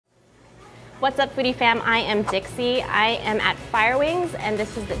What's up, foodie fam? I am Dixie. I am at Fire Wings, and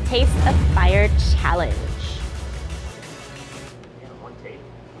this is the Taste of Fire Challenge.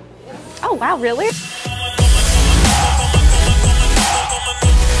 Oh wow, really?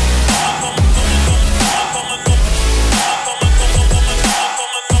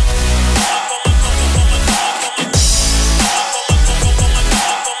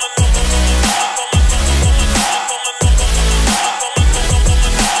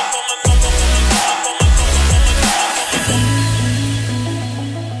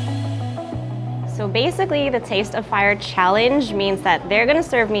 So basically, the Taste of Fire Challenge means that they're gonna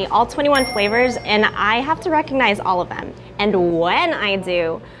serve me all 21 flavors and I have to recognize all of them. And when I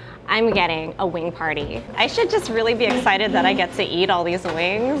do, I'm getting a wing party. I should just really be excited that I get to eat all these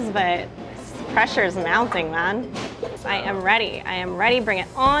wings, but pressure's mounting, man. I am ready, bring it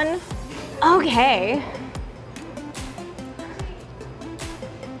on. Okay.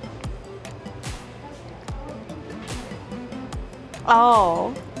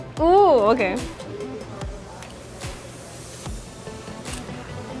 Oh, ooh, okay.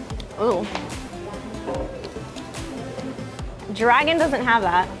 Ooh. Dragon doesn't have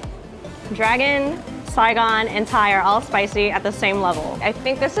that. Dragon, Saigon, and Thai are all spicy at the same level. I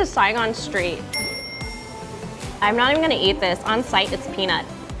think this is Saigon Street. I'm not even gonna eat this. On site, it's peanut.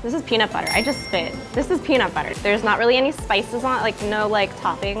 This is peanut butter. I just spit. This is peanut butter. There's not really any spices on it, like no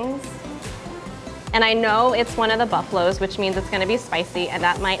toppings. And I know it's one of the buffaloes, which means it's gonna be spicy, and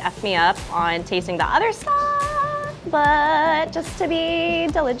that might F me up on tasting the other stuff. But just to be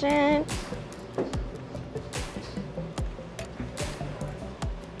diligent.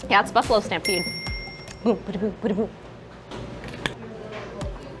 Yeah, it's Buffalo Stampede. Boom, bada boom, bada boom.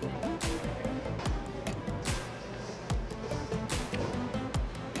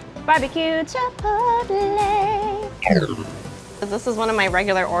 Barbecue Chipotle. This is one of my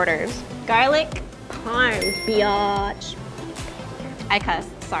regular orders. Garlic parm, biatch. I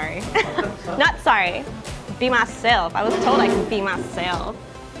cussed, sorry. Not sorry. Be myself. I was told I could be myself.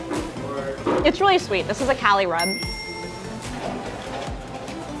 It's really sweet. This is a Cali rub.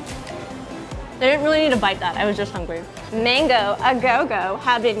 I didn't really need to bite that. I was just hungry. Mango, a go-go,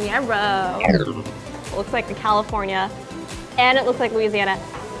 habanero. It looks like California, and it looks like Louisiana,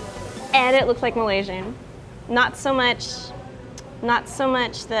 and it looks like Malaysian. Not so much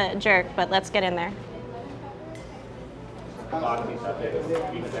the jerk, but let's get in there.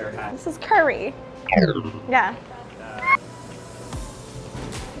 This is curry. Yeah.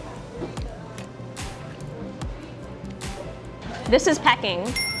 This is pecking.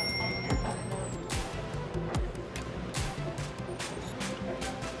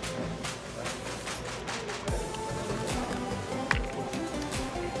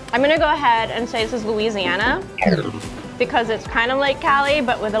 I'm gonna go ahead and say this is Louisiana because it's kind of like Cali,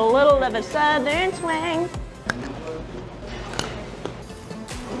 but with a little of a southern twang.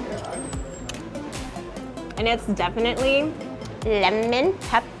 And it's definitely lemon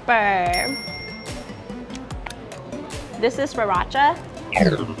pepper. This is sriracha.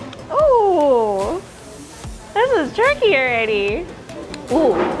 Ooh, this is turkey already.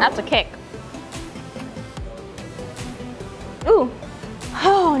 Ooh, that's a kick. Ooh,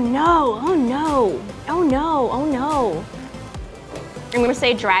 oh no, oh no, oh no, oh no. I'm gonna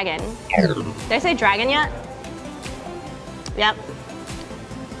say dragon. Did I say dragon yet? Yep.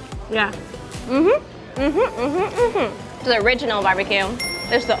 Yeah. Mm-hmm. It's the original barbecue.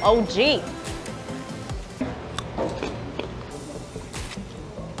 It's the OG.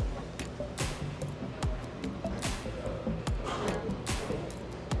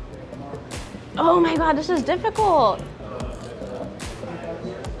 Oh my God, this is difficult.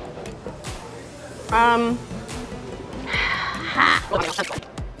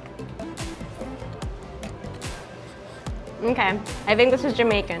 Okay, I think this is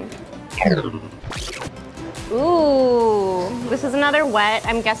Jamaican. Ooh, this is another wet.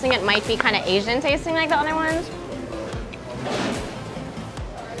 I'm guessing it might be kind of Asian tasting like the other ones.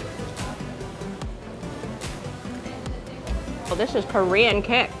 Oh, this is Korean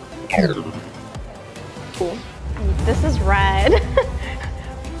kick. Ooh, this is red.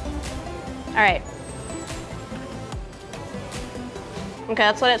 All right. Okay,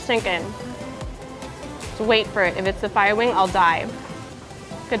 that's what it's thinking. So wait for it. If it's the fire wing, I'll die.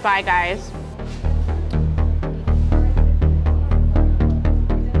 Goodbye, guys.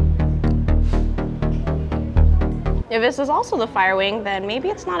 If this is also the fire wing, then maybe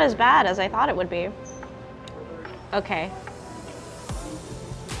it's not as bad as I thought it would be. Okay.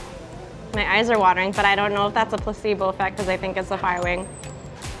 My eyes are watering, but I don't know if that's a placebo effect because I think it's the fire wing.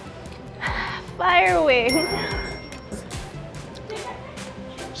 Fire wing.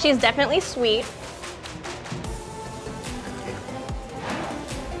 She's definitely sweet.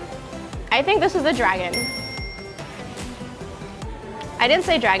 I think this is the dragon. I didn't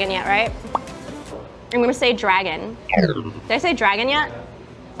say dragon yet, right? I'm gonna say dragon. Did I say dragon yet?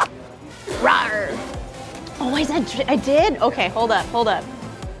 Rawr. Oh, I did? Okay, hold up, hold up.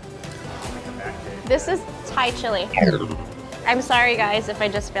 This is Thai chili. I'm sorry guys if I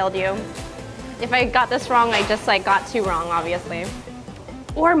just failed you. If I got this wrong, I just like got too wrong, obviously.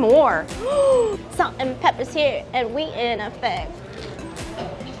 Or more. Salt and pepper's here and we in effect.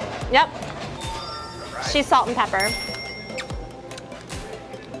 Yep. She's salt and pepper.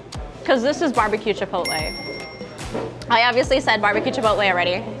 Because this is barbecue chipotle. I obviously said barbecue chipotle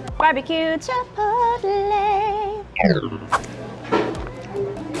already. Barbecue chipotle.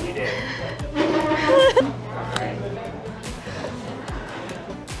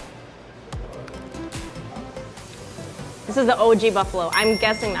 This is the OG buffalo. I'm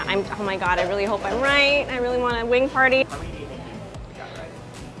guessing that. Oh my God, I really hope I'm right. I really want a wing party.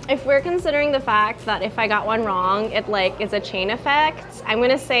 If we're considering the fact that if I got one wrong, it like is a chain effect, I'm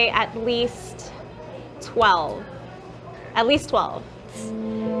gonna say at least 12. At least 12.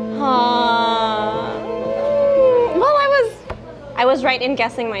 Well, I was right in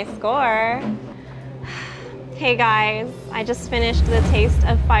guessing my score. Hey guys, I just finished the Taste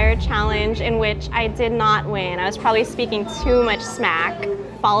of Fire challenge in which I did not win. I was probably speaking too much smack.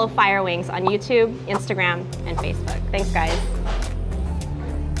 Follow Fire Wings on YouTube, Instagram, and Facebook. Thanks guys.